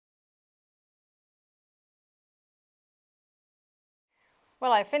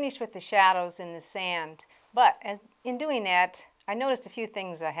Well, I finished with the shadows in the sand, but in doing that, I noticed a few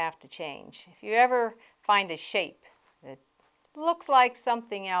things I have to change. If you ever find a shape that looks like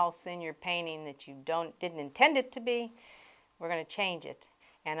something else in your painting that you didn't intend it to be, we're going to change it.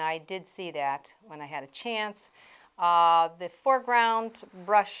 And I did see that when I had a chance. The foreground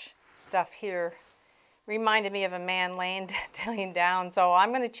brush stuff here reminded me of a man laying down, so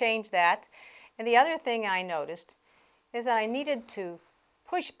I'm going to change that. And the other thing I noticed is that I needed to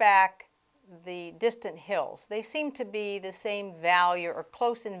push back the distant hills. They seem to be the same value or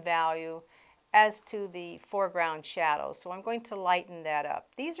close in value as to the foreground shadows, so I'm going to lighten that up.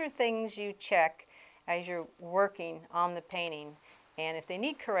 These are things you check as you're working on the painting, and if they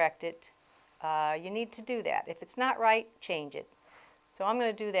need corrected, you need to do that. If it's not right, change it. So I'm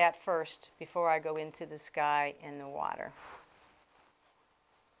going to do that first before I go into the sky and the water.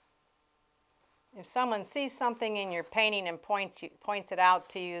 If someone sees something in your painting and points it out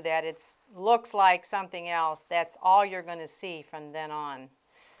to you that it looks like something else, that's all you're going to see from then on.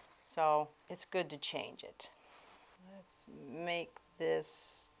 So it's good to change it. Let's make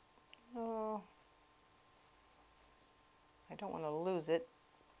this, oh, I don't want to lose it.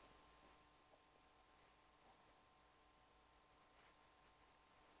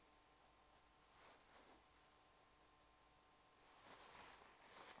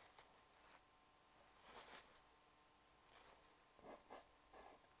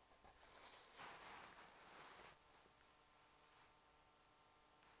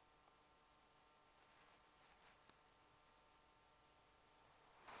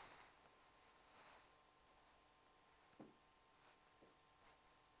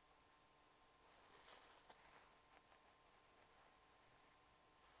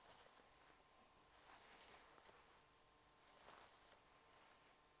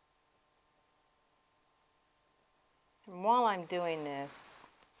 And while I'm doing this,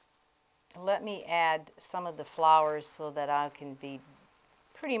 let me add some of the flowers so that I can be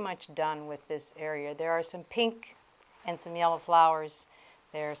pretty much done with this area. There are some pink and some yellow flowers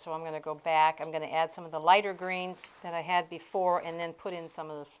there, so I'm going to go back. I'm going to add some of the lighter greens that I had before and then put in some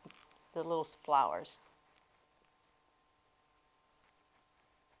of the little flowers.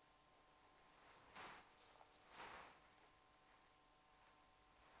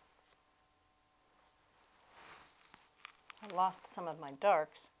 I lost some of my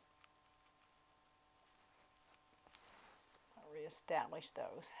darks. I'll reestablish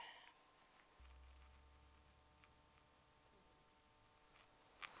those.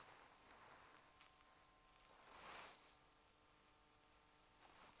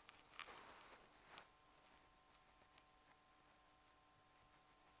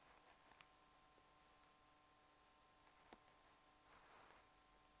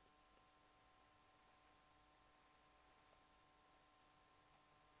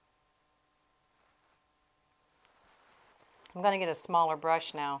 I'm going to get a smaller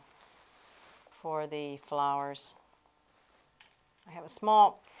brush now for the flowers. I have a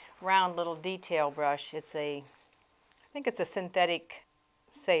small round little detail brush. I think it's a synthetic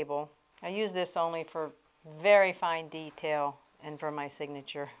sable. I use this only for very fine detail and for my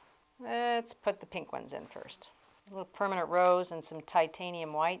signature. Let's put the pink ones in first. A little permanent rose and some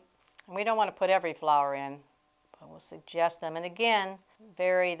titanium white. And we don't want to put every flower in, but we'll suggest them. And again,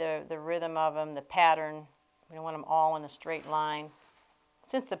 vary the rhythm of them, the pattern. We don't want them all in a straight line.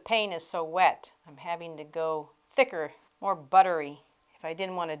 Since the paint is so wet, I'm having to go thicker, more buttery. If I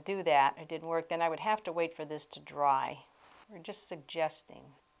didn't want to do that, it didn't work, then I would have to wait for this to dry. We're just suggesting.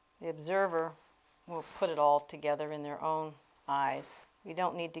 The observer will put it all together in their own eyes. We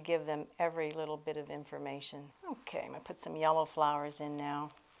don't need to give them every little bit of information. Okay, I'm going to put some yellow flowers in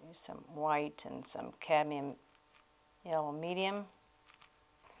now. Use some white and some cadmium yellow medium.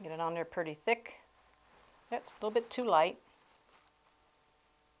 Get it on there pretty thick. That's a little bit too light.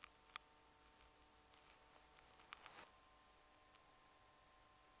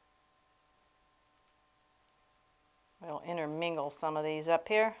 We'll intermingle some of these up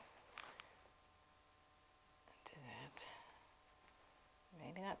here. Do that.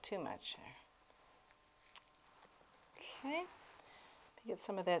 Maybe not too much there. Okay. Get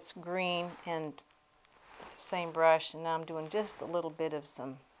some of that green and the same brush, and now I'm doing just a little bit of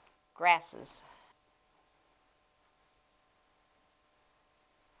some grasses.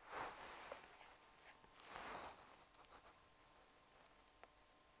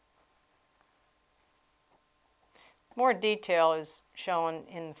 More detail is shown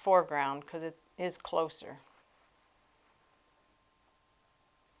in the foreground because it is closer.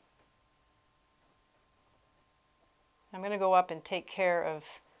 I'm going to go up and take care of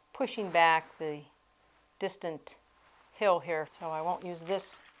pushing back the distant hill here, so I won't use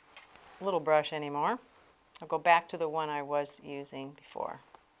this little brush anymore. I'll go back to the one I was using before.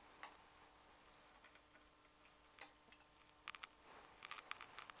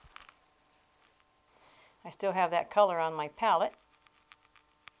 I still have that color on my palette.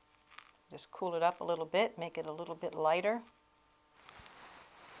 Just cool it up a little bit, make it a little bit lighter.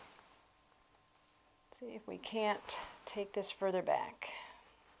 See if we can't take this further back.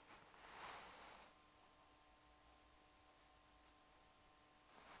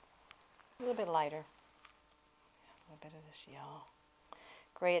 A little bit lighter. A little bit of this yellow.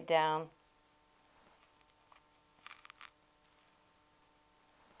 Gray it down.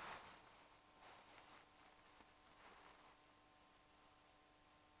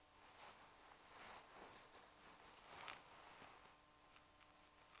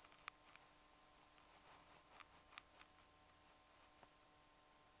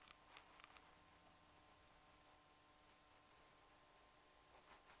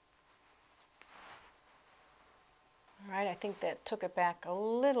 All right, I think that took it back a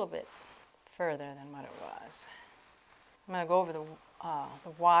little bit further than what it was. I'm going to go over the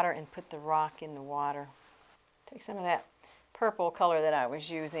water and put the rock in the water. Take some of that purple color that I was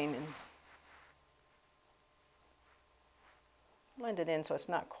using and blend it in so it's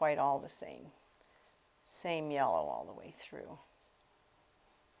not quite all the same yellow all the way through.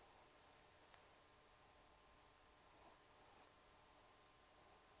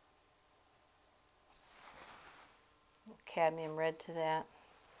 Cadmium red to that.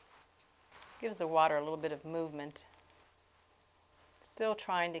 Gives the water a little bit of movement. Still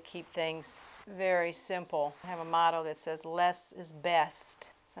trying to keep things very simple. I have a motto that says less is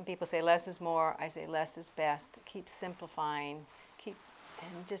best. Some people say less is more. I say less is best. Keep simplifying.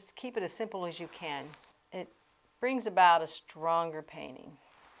 And just keep it as simple as you can. It brings about a stronger painting.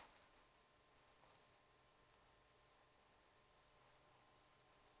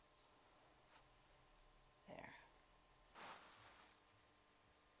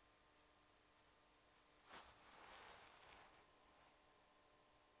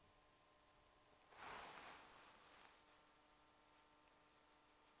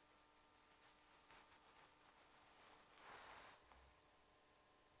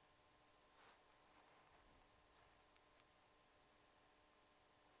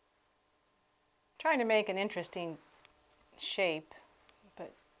 Trying to make an interesting shape,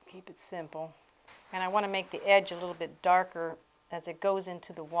 but keep it simple. And I want to make the edge a little bit darker as it goes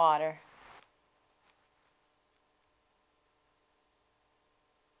into the water.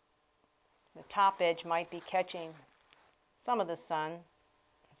 The top edge might be catching some of the sun.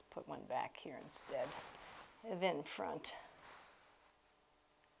 Let's put one back here instead of in front.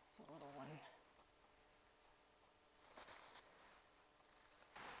 It's a little one.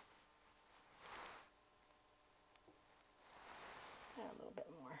 A little bit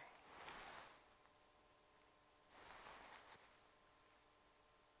more.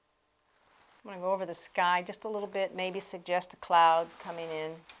 I'm going to go over the sky just a little bit, maybe suggest a cloud coming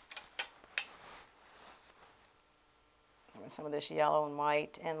in. With some of this yellow and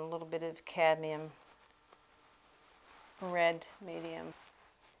white and a little bit of cadmium red medium.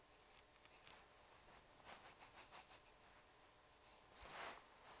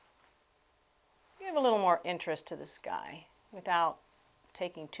 Give a little more interest to the sky without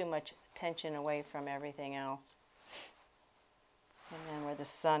taking too much attention away from everything else. And then where the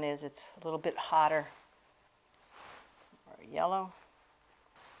sun is, it's a little bit hotter. More yellow.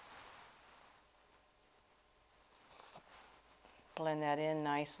 Blend that in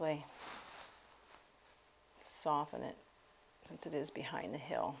nicely. Soften it since it is behind the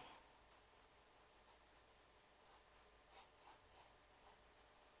hill.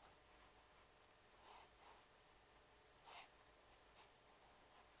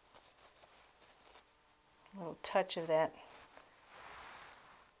 A little touch of that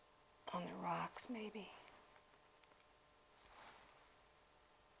on the rocks, maybe.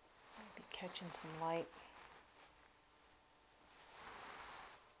 Maybe catching some light.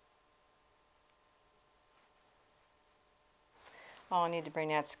 Oh, I need to bring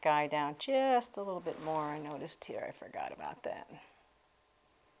that sky down just a little bit more. I noticed here, I forgot about that.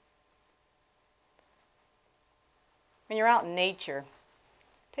 When you're out in nature,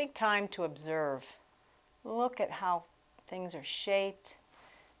 take time to observe. Look at how things are shaped,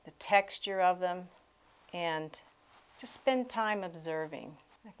 the texture of them, and just spend time observing.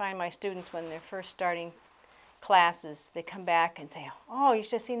 I find my students when they're first starting classes, they come back and say, oh, you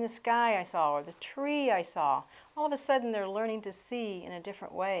should have seen the sky I saw or the tree I saw. All of a sudden they're learning to see in a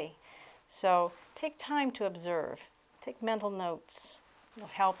different way. So take time to observe. Take mental notes. It'll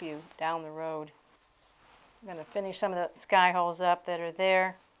help you down the road. I'm going to finish some of the sky holes up that are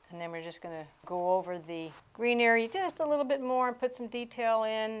there, and then we're just going to go over the green area just a little bit more and put some detail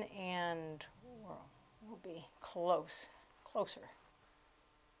in, and we'll be closer.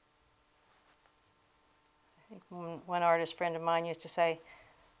 I think one artist friend of mine used to say,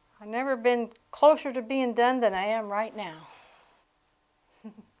 I've never been closer to being done than I am right now.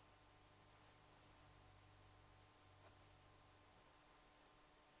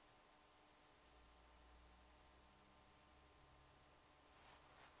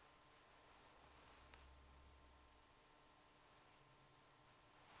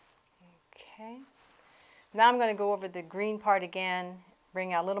 Okay. Now I'm going to go over the green part again,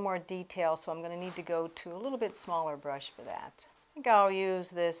 bring out a little more detail, so I'm going to need to go to a little bit smaller brush for that. I think I'll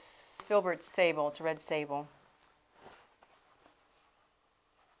use this Filbert Sable. It's a red sable.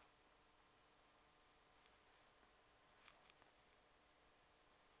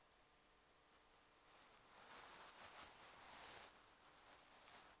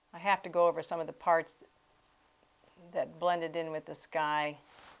 I have to go over some of the parts that blended in with the sky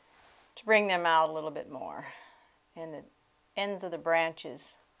to bring them out a little bit more. And the ends of the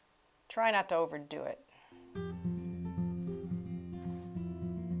branches, try not to overdo it.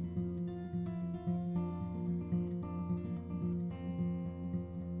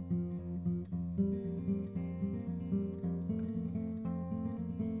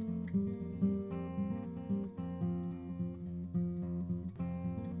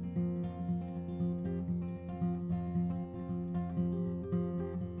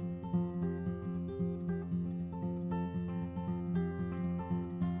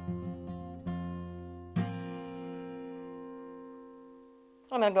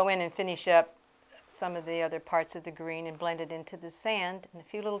 I'm going to go in and finish up some of the other parts of the green and blend it into the sand, and a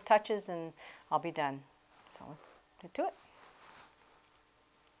few little touches, and I'll be done. So let's get to it.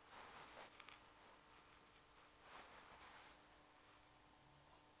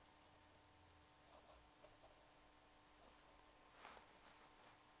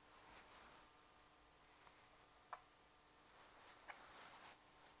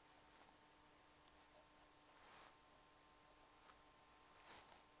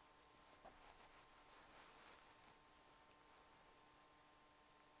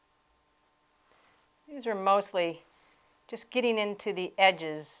 These are mostly just getting into the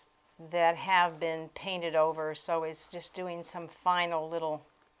edges that have been painted over, so it's just doing some final little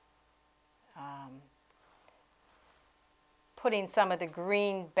putting some of the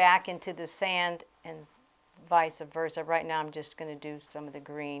green back into the sand and vice versa. Right now I'm just going to do some of the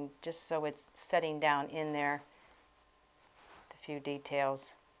green just so it's setting down in there, a few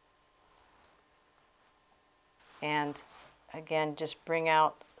details. And again, just bring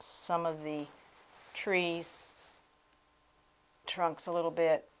out some of the trees trunks a little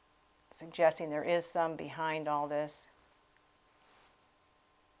bit, suggesting there is some behind all this.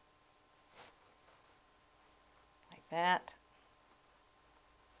 Like that.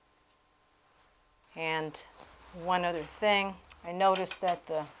 And one other thing, I noticed that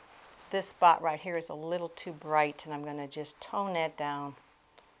this spot right here is a little too bright, and I'm going to just tone that down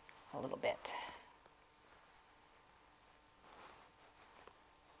a little bit.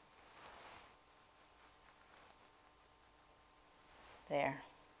 There.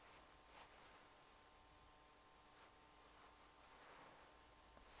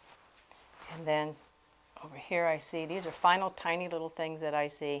 And then over here I see, these are final tiny little things that I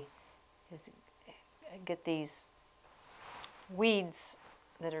see. I get these weeds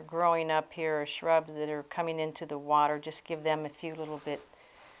that are growing up here, or shrubs that are coming into the water. Just give them a few little bit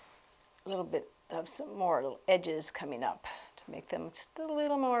of some more little edges coming up to make them just a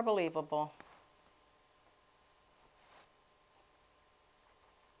little more believable.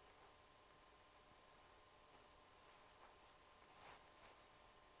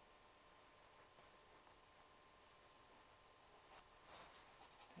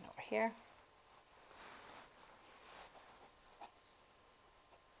 And over here.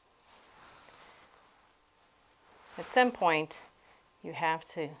 At some point, you have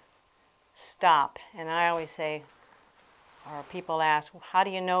to stop. And I always say, or people ask, well, how do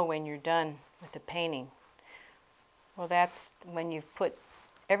you know when you're done with the painting? Well, that's when you've put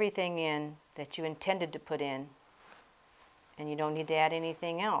everything in that you intended to put in, and you don't need to add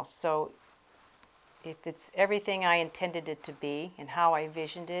anything else. So if it's everything I intended it to be and how I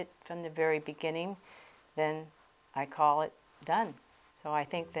visioned it from the very beginning, then I call it done. So I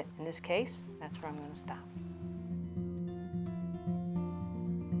think that in this case, that's where I'm going to stop.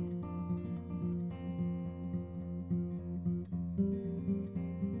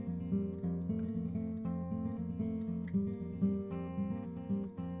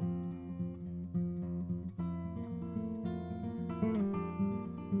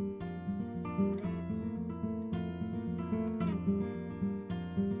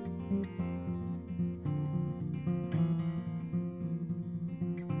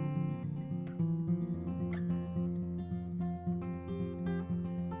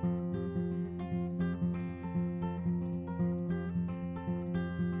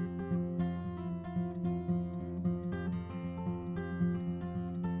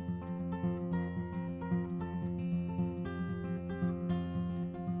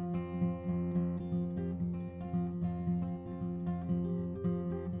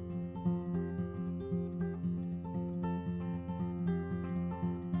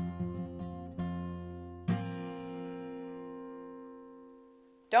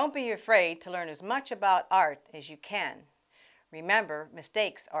 Don't be afraid to learn as much about art as you can. Remember,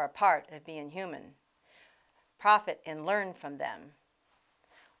 mistakes are a part of being human. Profit and learn from them.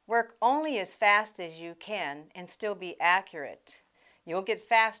 Work only as fast as you can and still be accurate. You'll get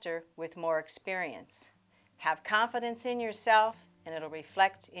faster with more experience. Have confidence in yourself and it'll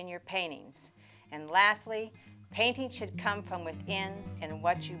reflect in your paintings. And lastly, painting should come from within and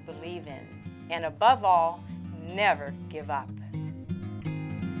what you believe in. And above all, never give up.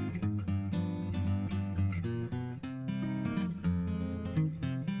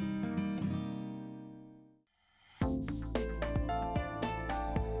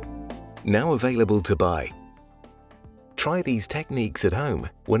 Now available to buy. Try these techniques at home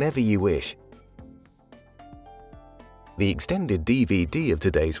whenever you wish. The extended DVD of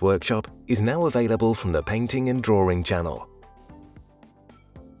today's workshop is now available from the Painting and Drawing channel.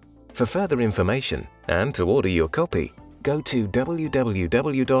 For further information and to order your copy, go to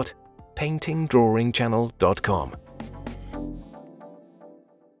www.paintingdrawingchannel.com.